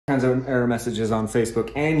kinds of error messages on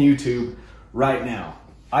Facebook and YouTube right now.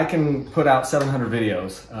 I can put out 700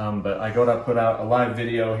 videos, but I go to put out a live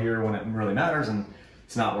video here when it really matters, and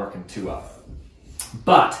it's not working too well.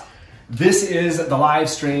 But this is the live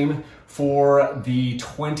stream for the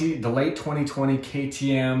late 2020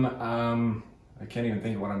 KTM. I can't even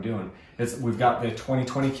think of what I'm doing. We've got the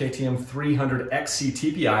 2020 KTM 300 XC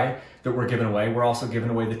TPI that we're giving away. We're also giving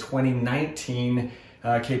away the 2019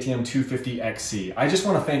 KTM 250 XC. I just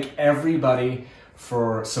want to thank everybody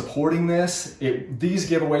for supporting this. These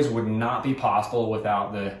giveaways would not be possible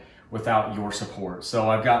without your support. So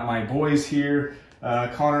I've got my boys here,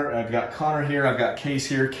 Connor. I've got Connor here. I've got Case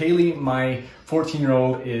here. Kaylee, my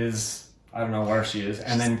 14-year-old, is, I don't know where she is.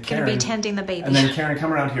 And then Karen, gonna be tending the baby. And then Karen,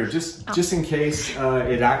 come around here, just in case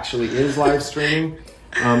it actually is live streaming.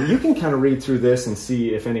 You can kind of read through this and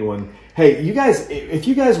see if anyone. Hey, you guys, if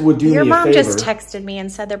you guys would do me a favor. Your mom just texted me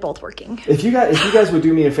and said they're both working. If you guys would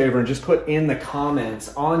do me a favor and just put in the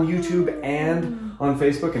comments on YouTube and on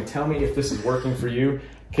Facebook and tell me if this is working for you,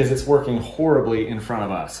 because it's working horribly in front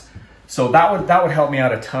of us. So that would help me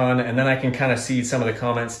out a ton. And then I can kind of see some of the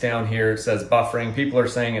comments down here. It says buffering. People are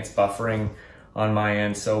saying it's buffering on my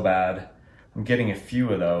end so bad. I'm getting a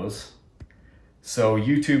few of those. So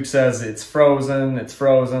YouTube says it's frozen. It's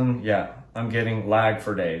frozen. Yeah, I'm getting lag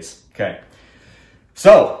for days. Okay.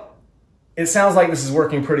 So it sounds like this is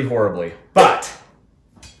working pretty horribly, but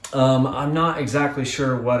I'm not exactly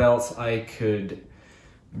sure what else I could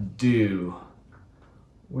do.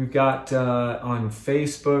 We've got on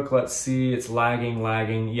Facebook, let's see, it's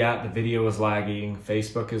lagging. Yeah, the video is lagging.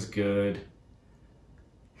 Facebook is good.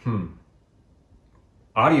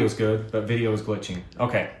 Audio is good, but video is glitching.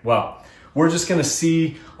 Okay, well, we're just gonna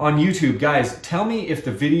see on YouTube. Guys, tell me if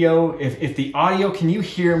the video, if the audio, can you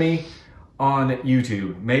hear me on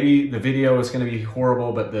YouTube? Maybe the video is gonna be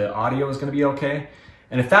horrible, but the audio is gonna be okay.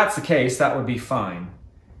 And if that's the case, that would be fine.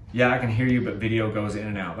 Yeah, I can hear you, but video goes in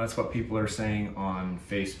and out. That's what people are saying on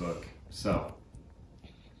Facebook. So,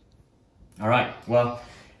 all right. Well,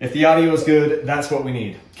 if the audio is good, that's what we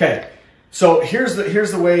need. Okay. So here's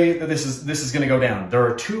the way that this is going to go down. There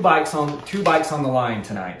are two bikes on the line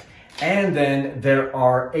tonight, and then there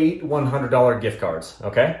are 8 $100 gift cards.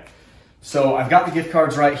 Okay. So I've got the gift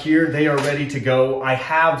cards right here. They are ready to go. I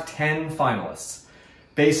have 10 finalists.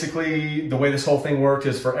 Basically, the way this whole thing worked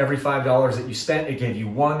is for every $5 that you spent, it gave you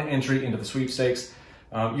 1 entry into the sweepstakes.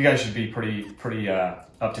 You guys should be pretty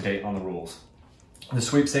up to date on the rules. The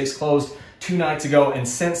sweepstakes closed 2 nights ago, and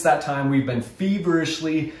since that time, we've been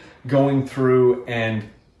feverishly going through and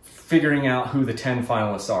figuring out who the 10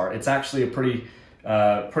 finalists are. It's actually a pretty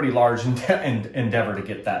large endeavor to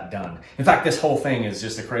get that done. In fact, this whole thing is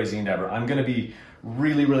just a crazy endeavor. I'm going to be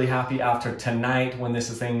really happy after tonight when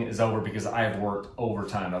this thing is over, because I have worked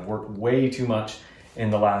overtime. I've worked way too much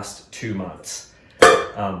in the last 2 months.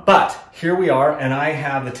 But here we are, and I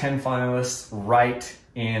have the 10 finalists right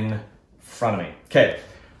in front of me. Okay,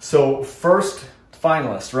 so first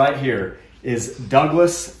finalist right here is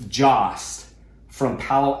Douglas Jost from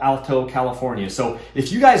Palo Alto, California. So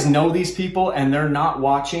if you guys know these people and they're not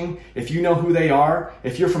watching, if you know who they are,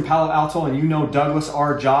 if you're from Palo Alto and you know Douglas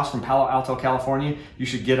R. Jost from Palo Alto, California, you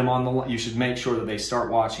should get them on the, you should make sure that they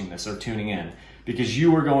start watching this or tuning in, because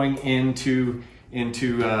you are going into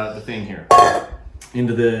the thing here,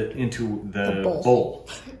 into the bowl.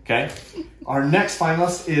 Okay. Our next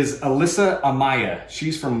finalist is Alyssa Amaya.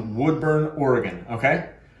 She's from Woodburn, Oregon. Okay.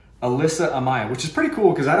 Alyssa Amaya, which is pretty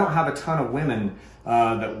cool because I don't have a ton of women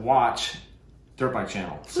that watch Dirt Bike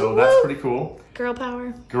Channel. So that's pretty cool. Girl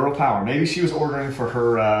power. Girl power. Maybe she was ordering for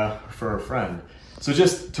her friend. So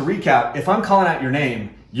just to recap, if I'm calling out your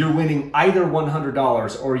name, you're winning either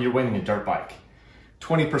 $100 or you're winning a dirt bike.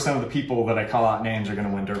 20% of the people that I call out names are going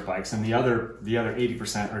to win dirt bikes, and the other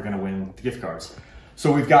 80% are going to win the gift cards.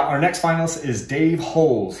 So we've got our next finalist is Dave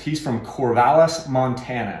Holes. He's from Corvallis,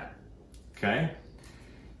 Montana. Okay.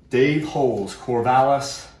 Dave Holes,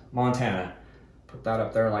 Corvallis, Montana. Put that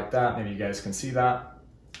up there like that. Maybe you guys can see that.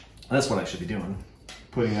 That's what I should be doing.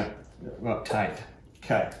 Putting it up tight.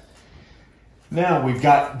 Okay. Now we've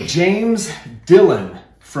got James Dillon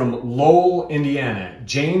from Lowell, Indiana.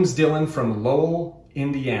 James Dillon from Lowell,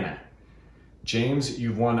 Indiana. James,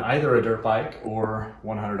 you've won either a dirt bike or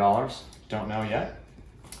 $100. Don't know yet.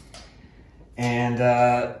 And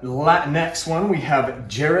next one, we have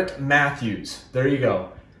Jarrett Matthews. There you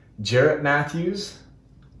go. Jarrett Matthews.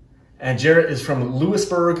 And Jarrett is from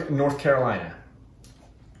Lewisburg, North Carolina.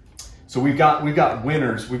 So we've got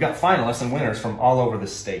winners, we've got finalists and winners from all over the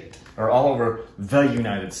state, or all over the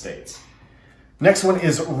United States. Next one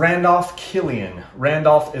is Randolph Killian.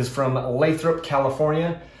 Randolph is from Lathrop,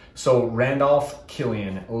 California. So Randolph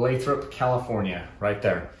Killian, Lathrop, California, right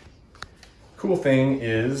there. Cool thing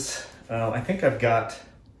is, I think I've got,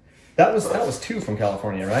 that was 2 from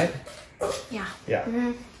California, right? Yeah. Yeah.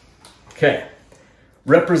 Mm-hmm. Okay.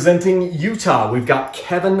 Representing Utah, we've got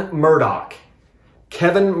Kevin Murdoch.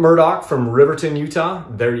 Kevin Murdoch from Riverton, Utah.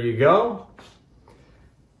 There you go.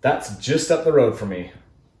 That's just up the road from me.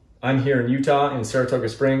 I'm here in Utah in Saratoga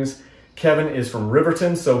Springs. Kevin is from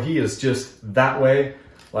Riverton, so he is just that way,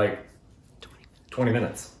 like 20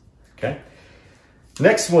 minutes. Okay.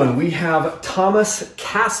 Next one, we have Thomas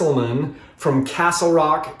Castleman from Castle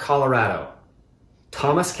Rock, Colorado.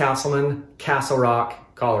 Thomas Castleman, Castle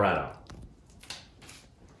Rock, Colorado.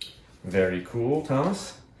 Very cool,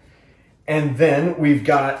 Thomas. And then we've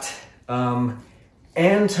got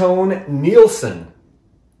Antone Nielsen.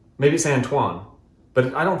 Maybe it's Antoine,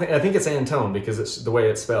 but I think it's Antone because it's the way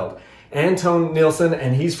it's spelled. Antone Nielsen,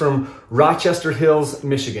 and he's from Rochester Hills,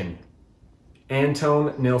 Michigan.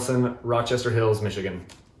 Antone Nielsen, Rochester Hills, Michigan.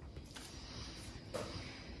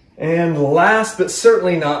 And last but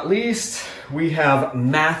certainly not least, we have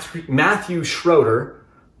Matthew Schroeder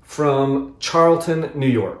from Charlton, New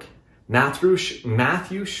York.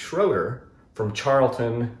 Matthew Schroeder from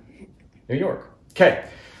Charlton, New York. Okay,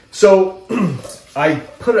 so I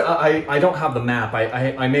don't have the map.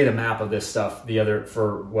 I made a map of this stuff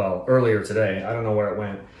earlier today. I don't know where it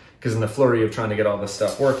went because in the flurry of trying to get all this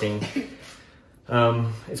stuff working,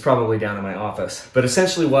 it's probably down in my office. But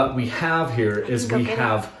essentially what we have here is we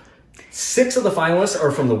have 6 of the finalists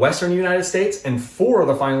are from the Western United States and 4 of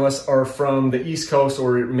the finalists are from the East Coast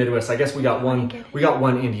or Midwest. I guess we got one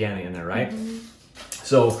Indiana in there, right? Mm-hmm.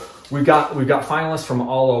 So we've got finalists from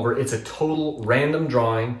all over. It's a total random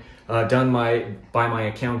drawing done by my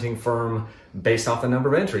accounting firm based off the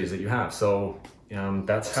number of entries that you have. So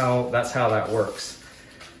that's how that works.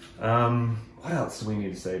 What else do we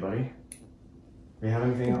need to say, buddy? Do you have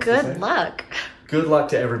anything else to say? Good luck. Good luck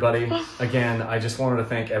to everybody. Again, I just wanted to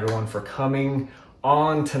thank everyone for coming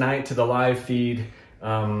on tonight to the live feed.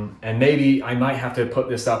 And maybe I might have to put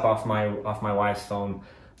this up off my wife's phone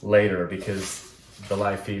later because the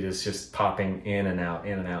live feed is just popping in and out,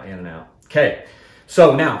 in and out, in and out. Okay,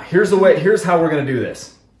 so now here's how we're gonna do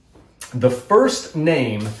this. The first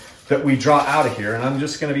name that we draw out of here, and I'm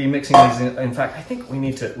just gonna be mixing these in fact, I think we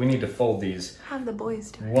need to fold these. Have the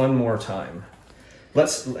boys do it. One more time.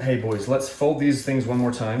 Hey boys, let's fold these things one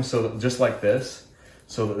more time, so that, just like this,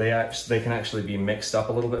 so that they can actually be mixed up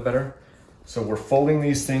a little bit better. So we're folding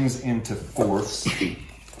these things into fourths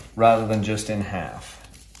rather than just in half,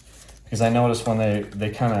 because I noticed when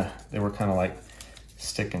they were kind of like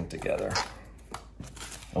sticking together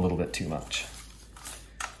a little bit too much.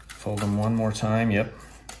 Fold them one more time. Yep.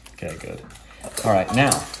 Okay, good. All right,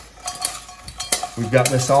 now we've got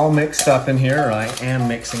this all mixed up in here, or I am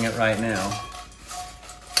mixing it right now.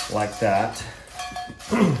 Like that.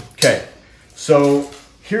 Okay, so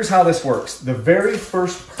here's how this works. The very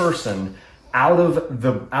first person out of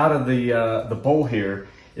the bowl here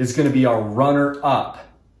is going to be our runner-up,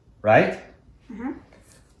 right? Mm-hmm.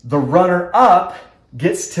 The runner-up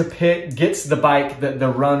gets the bike that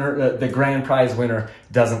the grand prize winner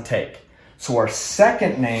doesn't take. So our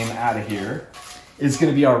second name out of here is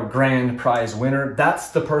going to be our grand prize winner. That's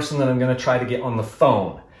the person that I'm going to try to get on the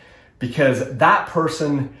phone, because that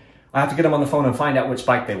person, I have to get them on the phone and find out which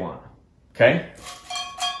bike they want, okay?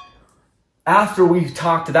 After we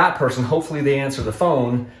talk to that person, hopefully they answer the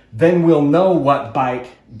phone, then we'll know what bike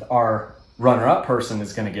our runner-up person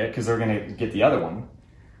is gonna get, because they're gonna get the other one.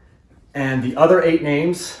 And the other 8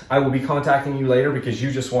 names, I will be contacting you later because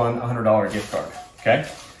you just won a $100 gift card, okay?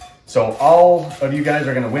 So all of you guys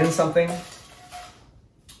are gonna win something.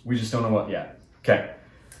 We just don't know what yet, okay?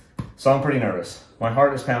 So I'm pretty nervous. My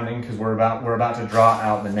heart is pounding because we're about to draw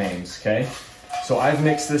out the names, okay? So I've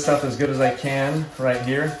mixed this up as good as I can right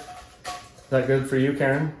here. Is that good for you,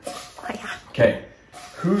 Karen? Oh, yeah. Okay,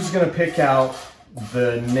 who's gonna pick out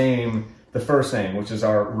the first name, which is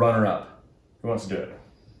our runner-up? Who wants to do it?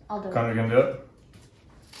 I'll do it. Connor's gonna do it?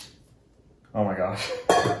 Oh my gosh.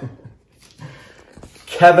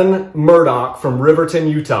 Kevin Murdoch from Riverton,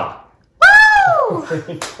 Utah. Woo!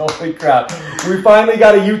 Holy crap. We finally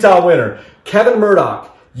got a Utah winner. Kevin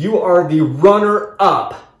Murdoch, you are the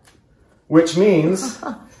runner-up, which means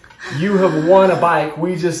you have won a bike.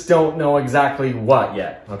 We just don't know exactly what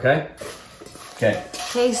yet, okay? Okay.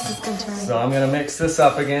 Case is going to turn. So I'm going to mix this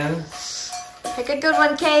up again. Pick a good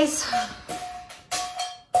one, Case.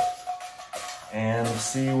 And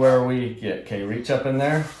see where we get. Okay, reach up in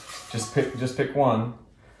there. Just pick one.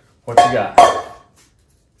 What you got?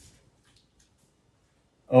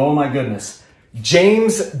 Oh my goodness.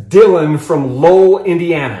 James Dillon from Lowell,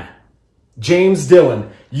 Indiana. James Dillon,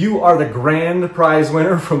 you are the grand prize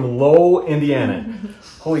winner from Lowell, Indiana.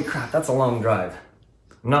 Holy crap, that's a long drive.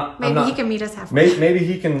 Maybe he can meet us halfway. Maybe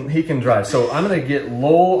he can drive. So I'm gonna get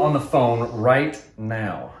Lowell on the phone right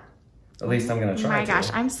now. At least I'm gonna try. Oh my gosh,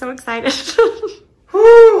 I'm so excited.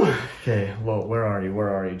 Woo! Okay, Lowell, where are you? Where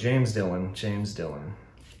are you? James Dillon. James Dillon.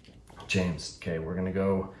 James. Okay, we're gonna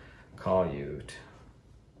go call you.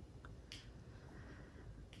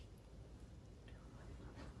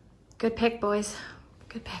 Good pick, boys.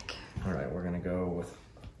 Good pick. All right, we're gonna go with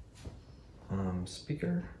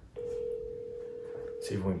speaker.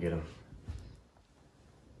 See if we can get him.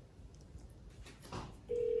 Of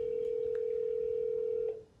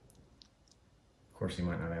course, he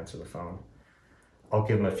might not answer the phone. I'll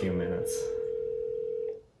give him a few minutes.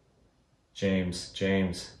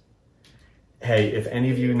 James. Hey, if any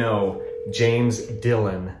of you know James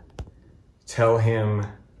Dillon, tell him,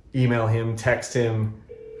 email him, text him,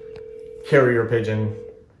 carrier pigeon.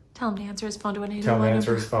 Tell him to answer his phone to an 801 Tell him to number.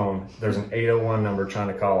 answer his phone. There's an 801 number trying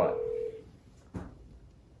to call it.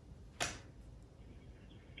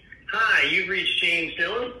 Hi, you've reached James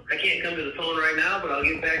Dillon. I can't come to the phone right now, but I'll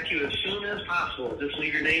get back to you as soon as possible. Just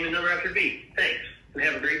leave your name and number after beep. Thanks, and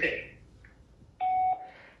have a great day.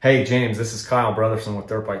 Hey James, this is Kyle Brotherson with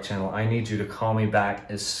Dirt Bike Channel. I need you to call me back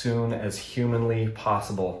as soon as humanly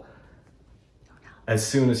possible. As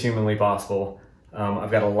soon as humanly possible.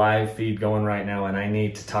 I've got a live feed going right now and I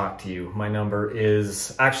need to talk to you. My number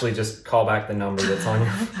is, actually just call back the number that's on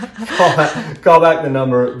your, call back the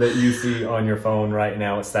number that you see on your phone right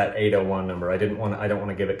now. It's that 801 number. I don't want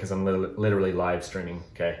to give it because I'm literally live streaming.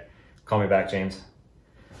 Okay. Call me back, James.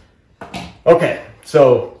 Okay.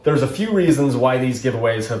 So there's a few reasons why these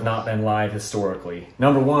giveaways have not been live historically.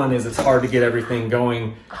 Number one is it's hard to get everything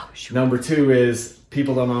going. Number two is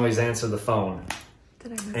people don't always answer the phone.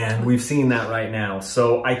 And we've seen that right now.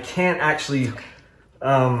 So I can't actually,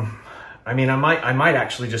 I mean, I might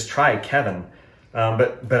actually just try Kevin.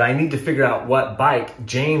 But I need to figure out what bike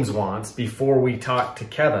James wants before we talk to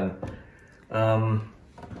Kevin. So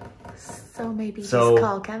maybe just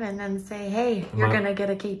call Kevin and say, hey, you're going to get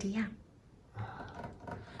a KTM.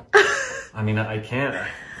 I mean, I can't.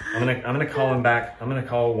 I'm gonna call him back. I'm gonna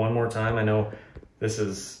call one more time. I know this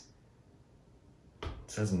is, it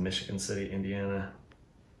says Michigan City, Indiana.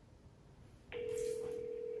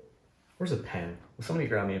 Where's a pen? Will somebody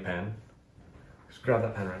grab me a pen? Just grab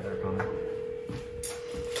that pen right there, Connor.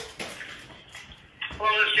 Hello,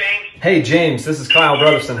 this is James. Hey James, this is Kyle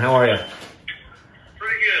Brotherson. How are you?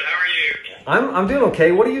 Pretty good. How are you? I'm doing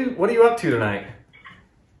okay. What are you up to tonight?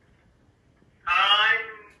 I'm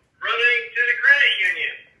running to the credit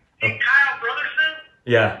union. Hey, Kyle Brotherson?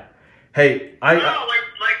 Yeah. Hey, I am wearing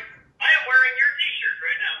your t-shirt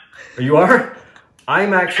right now. You are?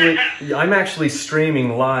 I'm actually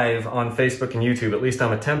streaming live on Facebook and YouTube. At least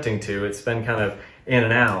I'm attempting to. It's been kind of in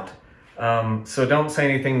and out. So don't say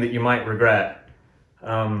anything that you might regret.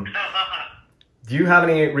 Do you have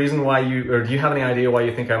any reason why do you have any idea why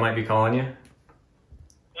you think I might be calling you? Well,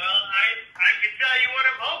 I can tell you what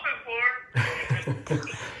I'm hoping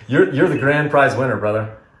for. You're the grand prize winner,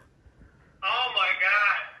 brother. Oh my God.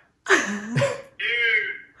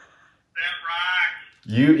 Dude, that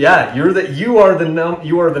rocks. You are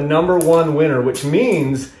the number one winner, which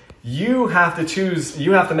means you have to choose.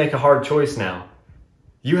 You have to make a hard choice now.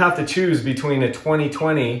 You have to choose between a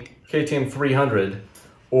 2020 KTM 300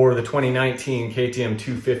 or the 2019 KTM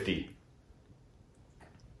 250.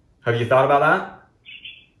 Have you thought about that?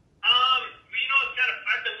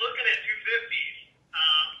 I've been looking at 250s.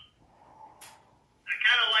 I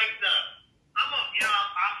kind of like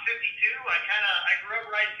I'm 52. I grew up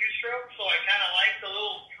riding two-stroke, so I kind of like the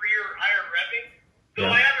little freer, higher revving. So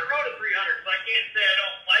I haven't rode a 300, so I can't say I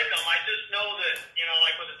don't like them. I just know that,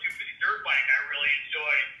 like with a 250 dirt bike, I really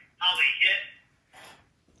enjoy how they hit.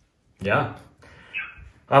 Yeah.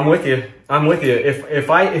 I'm with you. If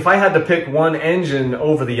I had to pick one engine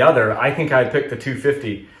over the other, I think I'd pick the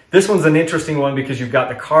 250. This one's an interesting one because you've got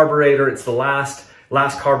the carburetor. It's the last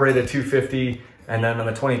carbureted 250, and then on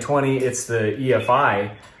the 2020, it's the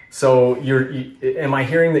EFI. So am I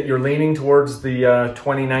hearing that you're leaning towards the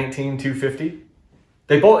 2019 250?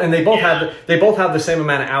 They both have the same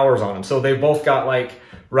amount of hours on them. So they both got like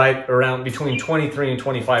right around between 23 and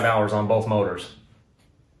 25 hours on both motors.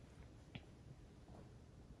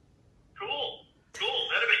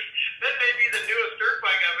 That may be the newest dirt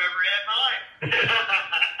bike I've ever had mine.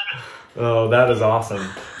 Oh, that is awesome.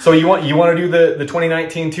 So you want to do the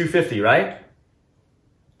 2019 250, right?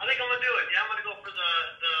 I think I'm gonna do it. Yeah, I'm gonna go for the.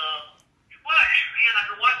 Well, man, I've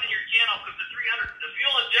been watching your channel because the 300, the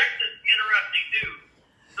fuel injection is interesting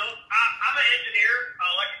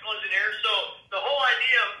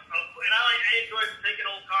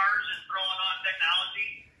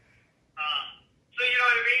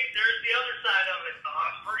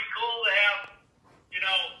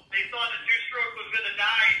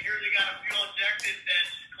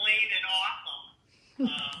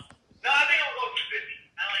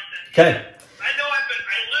Okay. I know I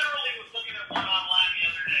literally was looking at one online the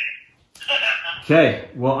other day. Okay,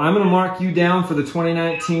 well, I'm going to mark you down for the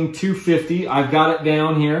 2019 250. I've got it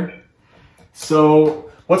down here. So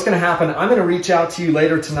what's going to happen, I'm going to reach out to you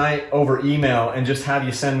later tonight over email and just have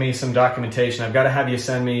you send me some documentation. I've got to have you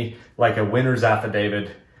send me like a winner's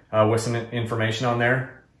affidavit with some information on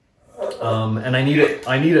there. And I need it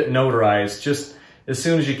notarized just as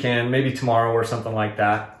soon as you can, maybe tomorrow or something like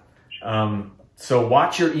that. So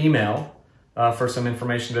watch your email for some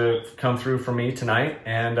information to come through from me tonight,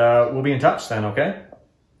 and we'll be in touch then, okay?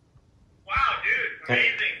 Wow, dude,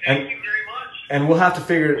 amazing! Thank you very much. And we'll have to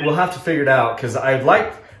figure it out, because I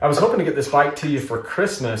was hoping to get this bike to you for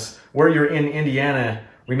Christmas. Where you're in Indiana,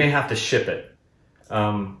 we may have to ship it.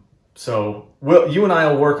 So you and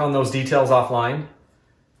I will work on those details offline.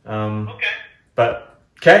 Okay. But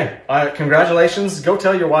okay, congratulations. Go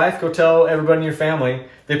tell your wife. Go tell everybody in your family.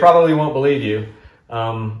 They probably won't believe you.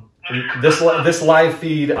 This live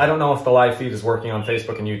feed, I don't know if the live feed is working on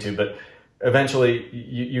Facebook and YouTube, but eventually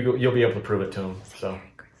you'll be able to prove it to them. So. Oh man,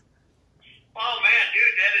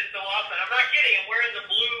 dude, that is so awesome! I'm not kidding. I'm wearing the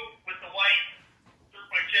blue with the white Dirt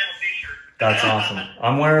Bike Channel T-shirt. That's awesome.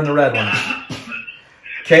 I'm wearing the red one.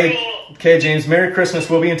 Okay, James. Merry Christmas.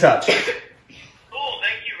 We'll be in touch. Cool.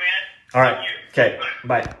 Thank you, man. All right. Thank you. Okay.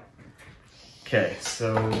 Bye. Okay,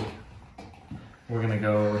 so we're gonna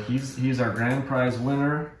go. He's our grand prize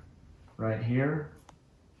winner right here.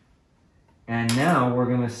 And now we're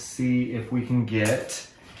gonna see if we can get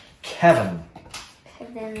Kevin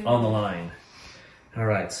on the line. All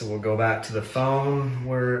right, so we'll go back to the phone.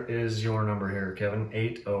 Where is your number here, Kevin?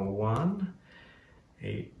 801.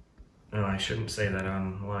 Oh, I shouldn't say that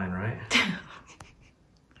online, right?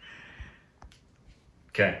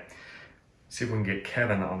 Okay. See if we can get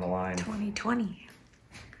Kevin on the line. 2020.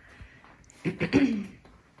 Hello,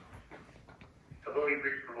 you've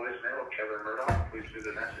reached the voicemail of Kevin Murdoch. Please leave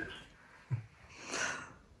a message.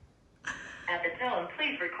 At the tone,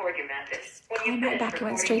 please record your message. When Call you him right finish back. It went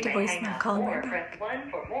recording, straight to you may hang voicemail. up Call him or right back. press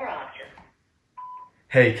 1 for more options.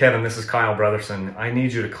 Hey, Kevin, this is Kyle Brotherson. I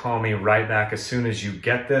need you to call me right back as soon as you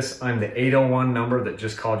get this. I'm the 801 number that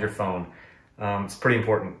just called your phone. It's pretty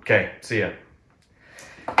important. Okay, see ya.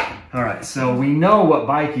 All right, so we know what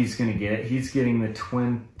bike he's going to get. He's getting the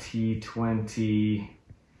 2020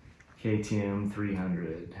 KTM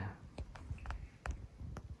 300.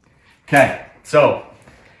 Okay, so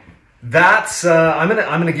that's I'm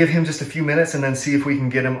gonna give him just a few minutes and then see if we can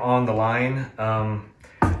get him on the line.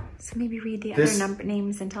 So maybe read the other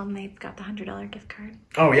names and tell them they've got the $100 gift card.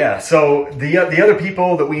 Oh yeah, so the other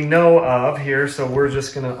people that we know of here. So I'm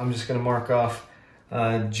just gonna mark off.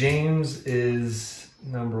 James is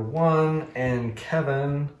number 1 and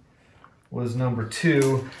Kevin was number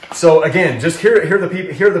 2. So again, just here are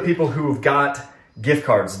the people who've got gift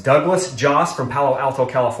cards. Douglas Joss from Palo Alto,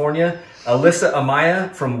 California. Alyssa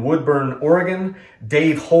Amaya from Woodburn, Oregon.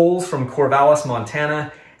 Dave Holes from Corvallis,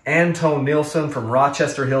 Montana. Antone Nielsen from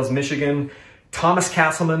Rochester Hills, Michigan. Thomas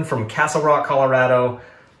Castleman from Castle Rock, Colorado.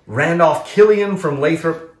 Randolph Killian from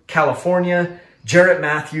Lathrop, California. Jarrett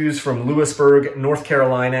Matthews from Lewisburg, North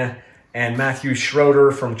Carolina. And Matthew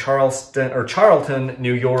Schroeder from Charlton,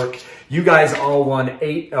 New York. You guys all won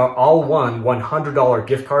 $100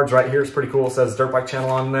 gift cards right here. It's pretty cool. It says Dirt Bike Channel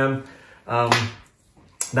on them.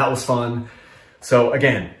 That was fun. So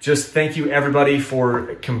again, just thank you everybody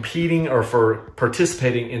for competing or for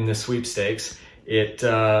participating in this sweepstakes. It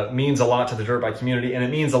means a lot to the dirt bike community, and it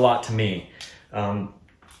means a lot to me.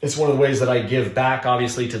 It's one of the ways that I give back,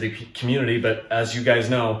 obviously, to the community, but as you guys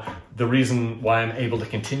know, the reason why I'm able to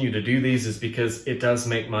continue to do these is because it does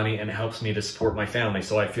make money and it helps me to support my family.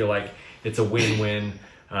 So I feel like it's a win-win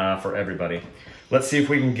for everybody. Let's see if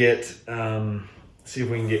we can get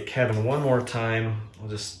Kevin one more time. We'll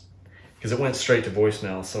just, because it went straight to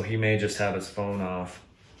voicemail, so he may just have his phone off.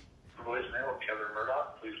 Voicemail, Kevin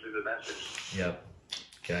Murdoch. Please leave a message. Yep.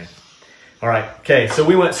 Okay. All right. Okay. So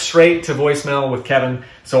we went straight to voicemail with Kevin.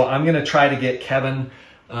 So I'm going to try to get Kevin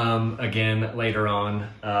again later on.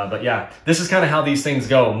 But yeah, this is kind of how these things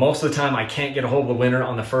go. Most of the time I can't get a hold of the winner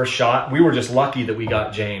on the first shot. We were just lucky that we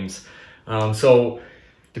got James. So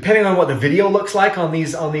depending on what the video looks like on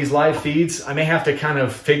these live feeds, I may have to kind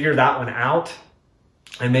of figure that one out.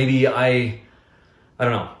 And maybe I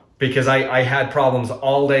don't know, because I had problems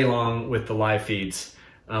all day long with the live feeds.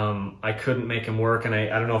 I couldn't make them work, and I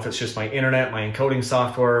don't know if it's just my internet, my encoding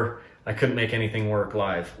software. I couldn't make anything work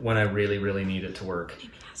live when I really, really need it to work.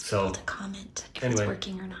 Maybe ask people to comment if it's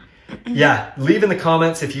working or not. Yeah, leave in the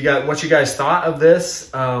comments if you got what you guys thought of this.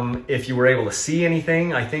 If you were able to see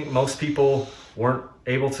anything. I think most people weren't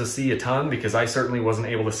able to see a ton, because I certainly wasn't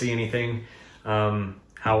able to see anything.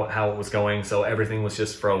 how it was going. So everything was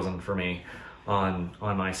just frozen for me on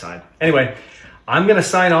my side. Anyway, I'm going to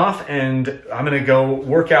sign off, and I'm going to go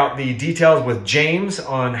work out the details with James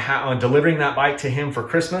on delivering that bike to him for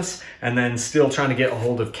Christmas, and then still trying to get a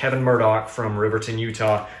hold of Kevin Murdoch from Riverton,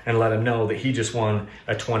 Utah, and let him know that he just won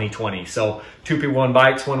a 2020. So 2 people won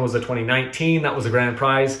bikes. One was a 2019. That was a grand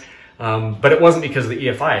prize. But it wasn't because of the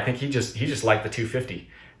EFI. I think he just liked the 250,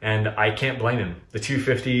 and I can't blame him. The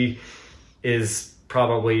 250 is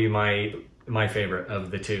probably my favorite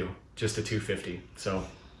of the two, just a 250. So,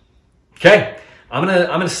 okay. I'm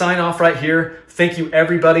gonna sign off right here. Thank you,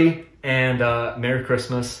 everybody, and Merry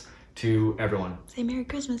Christmas to everyone. Say Merry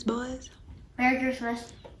Christmas, boys. Merry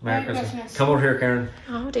Christmas. Merry Christmas. Come over here, Karen.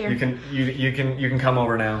 Oh dear. You can come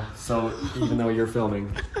over now. So even though you're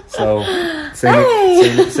filming, so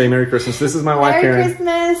say Merry Christmas. This is my wife, Merry Karen.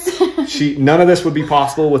 Christmas. None of this would be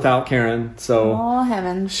possible without Karen. So Oh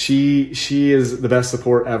heavens. she is the best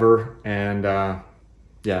support ever, and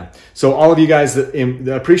yeah. So all of you guys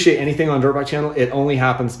that appreciate anything on Dirt Bike Channel, it only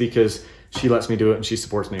happens because she lets me do it and she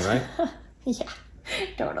supports me, right? Yeah,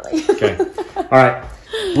 totally. Okay. All right.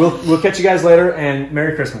 We'll catch you guys later, and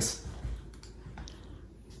Merry Christmas.